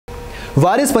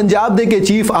वारिस पंजाब दे के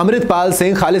चीफ अमृतपाल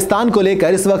सिंह खालिस्तान को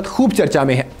लेकर इस वक्त खूब चर्चा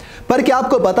में है। पर क्या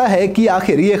आपको पता है कि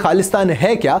आखिर ये खालिस्तान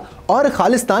है क्या और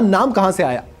खालिस्तान नाम कहां से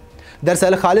आया?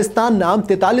 दरअसल खालिस्तान नाम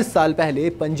 43 साल पहले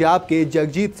पंजाब के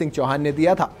जगजीत सिंह चौहान ने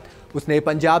दिया था। उसने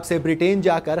पंजाब से ब्रिटेन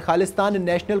जाकर खालिस्तान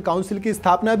नेशनल काउंसिल की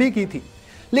स्थापना भी की थी।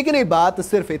 लेकिन ये बात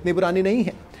सिर्फ इतनी पुरानी नहीं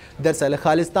है। दरअसल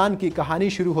खालिस्तान की कहानी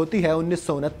शुरू होती है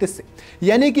 1929 से,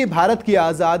 यानी कि भारत की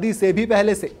आज़ादी से भी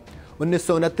पहले से।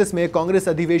 1929 में कांग्रेस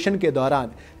अधिवेशन के दौरान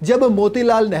जब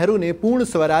मोतीलाल नेहरू ने पूर्ण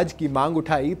स्वराज की मांग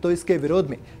उठाई तो इसके विरोध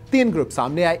में 3 ग्रुप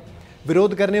सामने आए।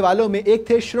 विरोध करने वालों में एक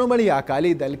थे श्रोमणी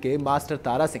अकाली दल के मास्टर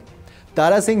तारा सिंह।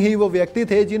 तारा सिंह ही वो व्यक्ति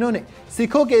थे जिन्होंने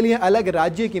सिखों के लिए अलग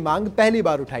राज्य की मांग पहली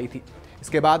बार उठाई थी।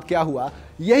 इसके बाद क्या हुआ,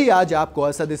 यही आज आपको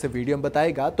असद इस वीडियो में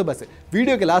बताएगा, तो बस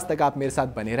वीडियो के लास्ट तक आप मेरे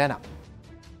साथ बने रहना।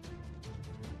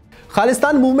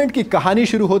 खालिस्तान मूवमेंट की कहानी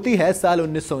शुरू होती है साल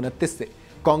 1929 से।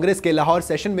 कांग्रेस के लाहौर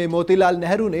सेशन में मोतीलाल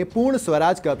नेहरू ने पूर्ण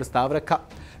स्वराज का प्रस्ताव रखा।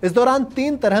 इस दौरान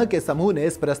 3 तरह के समूह ने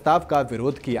इस प्रस्ताव का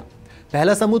विरोध किया।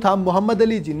 पहला समूह था मोहम्मद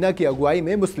अली जिन्ना की अगुवाई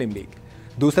में मुस्लिम लीग।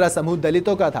 दूसरा समूह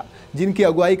दलितों का था, जिनकी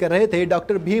अगुवाई कर रहे थे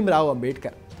डॉक्टर भीमराव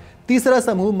अंबेडकर। तीसरा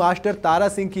समूह मास्टर तारा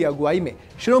सिंह की अगुवाई में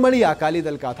श्रोमणी अकाली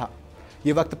दल का था।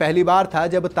 ये वक्त पहली बार था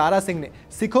जब तारा सिंह ने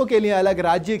सिखों के लिए अलग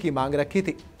राज्य की मांग रखी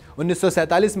थी।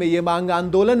 1947 में ये मांग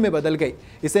आंदोलन में बदल गई।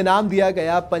 इसे नाम दिया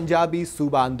गया पंजाबी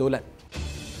सूबा आंदोलन।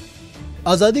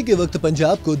 आजादी के वक्त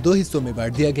पंजाब को 2 हिस्सों में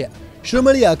बांट दिया गया।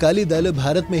 श्रोमणी अकाली दल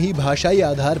भारत में ही भाषाई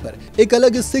आधार पर एक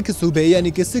अलग सिख सूबे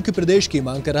यानी कि सिख प्रदेश की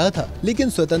मांग कर रहा था, लेकिन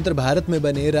स्वतंत्र भारत में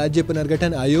बने राज्य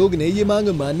पुनर्गठन आयोग ने ये मांग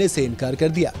मानने से इनकार कर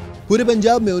दिया। पूरे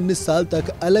पंजाब में 19 साल तक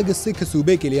अलग सिख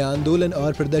सूबे के लिए आंदोलन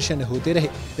और प्रदर्शन होते रहे।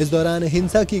 इस दौरान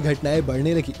हिंसा की घटनाएं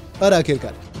बढ़ने लगी और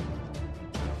आखिरकार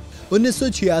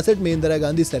 1966 में इंदिरा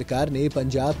गांधी सरकार ने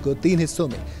पंजाब को 3 हिस्सों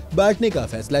में बांटने का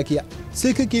फैसला किया।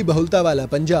 सिख की बहुलता वाला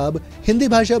पंजाब, हिंदी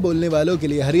भाषा बोलने वालों के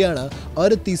लिए हरियाणा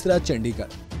और तीसरा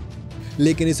चंडीगढ़।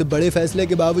 लेकिन इस बड़े फैसले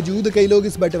के बावजूद कई लोग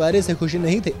इस बंटवारे से खुश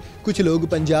नहीं थे। कुछ लोग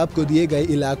पंजाब को दिए गए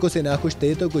इलाकों से नाखुश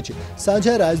थे तो कुछ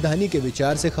साझा राजधानी के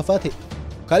विचार से खफा थे।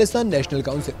 खालिस्तान नेशनल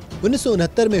काउंसिल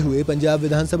 1969 में हुए पंजाब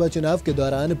विधानसभा चुनाव के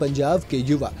दौरान पंजाब के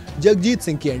युवा जगजीत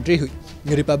सिंह की एंट्री हुई।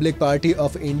 रिपब्लिक पार्टी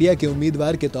ऑफ इंडिया के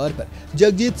उम्मीदवार के तौर पर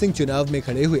जगजीत सिंह चुनाव में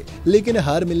खड़े हुए, लेकिन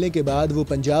हार मिलने के बाद वो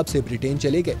पंजाब से ब्रिटेन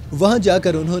चले गए। वहां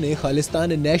जाकर उन्होंने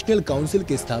खालिस्तान नेशनल काउंसिल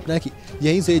की स्थापना की।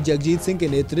 यहीं से जगजीत सिंह के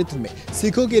नेतृत्व में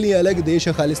सिखों के लिए अलग देश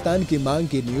खालिस्तान की मांग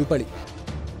की नींव पड़ी।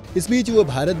 इस बीच वो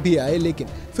भारत भी आए, लेकिन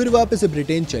फिर वापस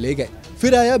ब्रिटेन चले गए।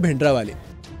 फिर आया भिंडरांवाले।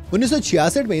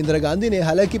 1966 में इंदिरा गांधी ने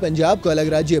हालांकि पंजाब को अलग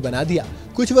राज्य बना दिया।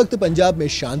 कुछ वक्त पंजाब में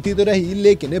शांति तो रही,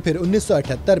 लेकिन फिर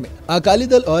 1978 में अकाली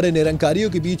दल और निरंकारियों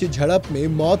के बीच झड़प में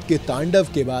मौत के तांडव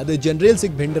के बाद जरनैल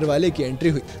सिंह भिंडरवाले की एंट्री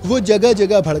हुई। वो जगह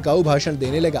जगह भड़काऊ भाषण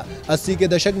देने लगा। 80 के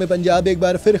दशक में पंजाब एक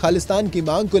बार फिर खालिस्तान की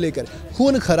मांग को लेकर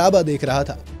खून खराबा देख रहा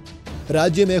था।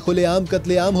 राज्य में खुलेआम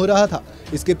कत्लेआम हो रहा था।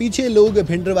 इसके पीछे लोग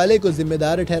भिंडरवाले को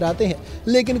जिम्मेदार ठहराते हैं,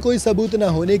 लेकिन कोई सबूत न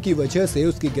होने की वजह से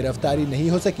उसकी गिरफ्तारी नहीं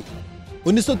हो सकी।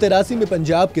 1983 में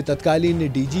पंजाब के तत्कालीन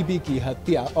डीजीपी की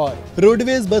हत्या और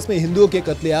रोडवेज बस में हिंदुओं के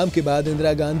कत्लेआम के बाद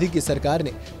इंदिरा गांधी की सरकार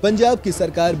ने पंजाब की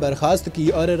सरकार बर्खास्त की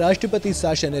और राष्ट्रपति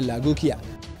शासन लागू किया।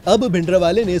 अब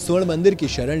भिंडरांवाले ने स्वर्ण मंदिर की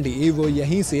शरण ली। वो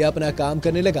यहीं से अपना काम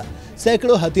करने लगा।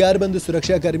 सैकड़ों हथियारबंद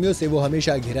सुरक्षा कर्मियों से वो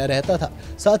हमेशा घिरा रहता था।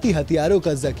 साथ ही हथियारों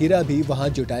का जखीरा भी वहां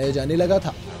जुटाया जाने लगा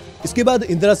था। इसके बाद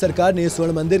इंदिरा सरकार ने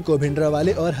स्वर्ण मंदिर को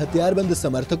भिंडरांवाले और हथियारबंद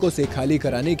समर्थकों से खाली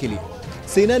कराने के लिए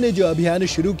सेना ने जो अभियान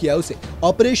शुरू किया उसे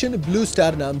ऑपरेशन ब्लू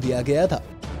स्टार नाम दिया गया था।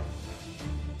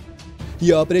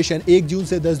 यह ऑपरेशन 1 जून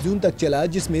से 10 जून तक चला,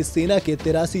 जिसमें सेना के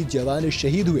 83 जवान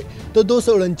शहीद हुए तो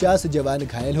 249 जवान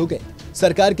घायल हो गए।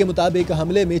 सरकार के मुताबिक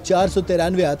हमले में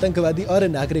 493 आतंकवादी और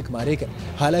नागरिक मारे गए।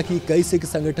 हालांकि कई सिख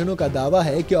संगठनों का दावा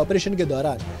है कि ऑपरेशन के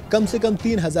दौरान कम से कम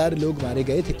 3000 लोग मारे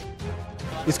गए थे।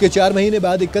 इसके 4 महीने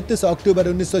बाद 31 अक्टूबर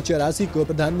 1984 को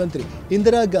प्रधानमंत्री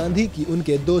इंदिरा गांधी की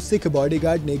उनके 2 सिख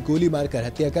बॉडीगार्ड ने गोली मारकर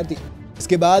हत्या कर दी।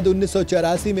 इसके बाद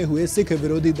 1984 में हुए सिख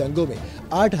विरोधी दंगों में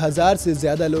 8000 से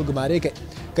ज्यादा लोग मारे गए।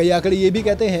 कई आंकड़े ये भी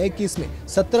कहते हैं कि इसमें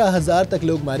 17000 तक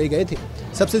लोग मारे गए थे।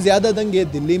 सबसे ज्यादा दंगे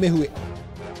दिल्ली में हुए।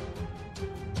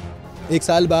 1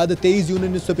 साल बाद 23 जून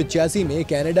 1985 में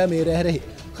कनाडा में रह रहे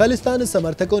खालिस्तान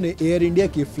समर्थकों ने एयर इंडिया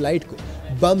की फ्लाइट को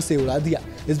बम से उड़ा दिया।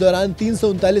 इस दौरान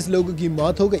 339 लोगों की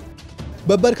मौत हो गई।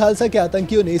 बब्बर खालसा के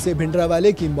आतंकियों ने इसे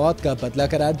भिंडरांवाले की मौत का बदला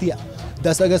करार दिया।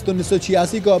 10 अगस्त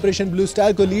 1986 को ऑपरेशन ब्लू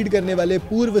स्टार को लीड करने वाले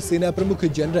पूर्व सेना प्रमुख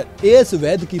जनरल एएस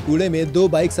वैद की पुणे में 2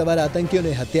 बाइक सवार आतंकियों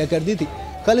ने हत्या कर दी थी।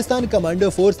 खालिस्तान कमांडो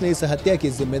फोर्स ने इस हत्या की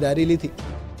जिम्मेदारी ली थी।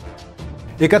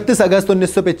 31 अगस्त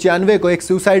 1995 को एक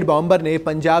सुसाइड बॉम्बर ने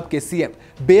पंजाब के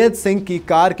सीएम बेअंत सिंह की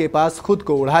कार के पास खुद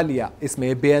को उड़ा लिया।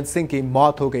 इसमें बेअंत सिंह की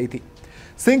मौत हो गई थी।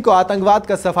 सिंह को आतंकवाद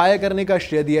का सफाया करने का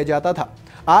श्रेय दिया जाता था।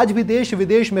 आज भी देश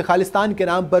विदेश में खालिस्तान के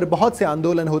नाम पर बहुत से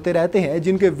आंदोलन होते रहते हैं,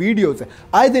 जिनके वीडियोस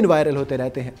आए दिन वायरल होते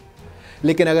रहते हैं।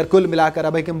 लेकिन अगर कुल मिलाकर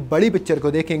अब हम बड़ी पिक्चर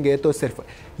को देखेंगे तो सिर्फ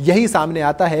यही सामने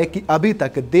आता है कि अभी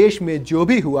तक देश में जो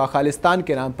भी हुआ खालिस्तान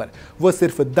के नाम पर वो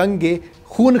सिर्फ दंगे,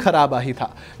 खून खराबा ही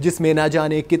था, जिसमें ना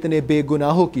जाने कितने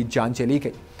बेगुनाहों की जान चली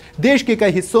गई। देश के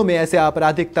कई हिस्सों में ऐसे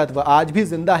आपराधिक तत्व आज भी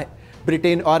जिंदा हैं।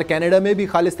 ब्रिटेन और कनाडा में भी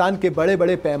खालिस्तान के बड़े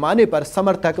बड़े पैमाने पर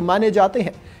समर्थक माने जाते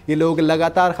हैं। ये लोग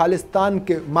लगातार खालिस्तान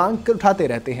के मांग उठाते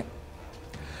रहते हैं।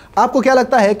 आपको क्या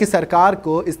लगता है कि सरकार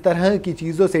को इस तरह की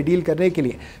चीज़ों से डील करने के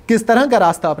लिए किस तरह का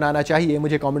रास्ता अपनाना चाहिए?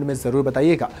 मुझे कमेंट में ज़रूर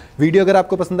बताइएगा। वीडियो अगर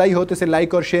आपको पसंद आई हो तो इसे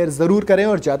लाइक और शेयर ज़रूर करें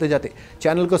और जाते जाते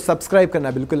चैनल को सब्सक्राइब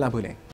करना बिल्कुल ना भूलें।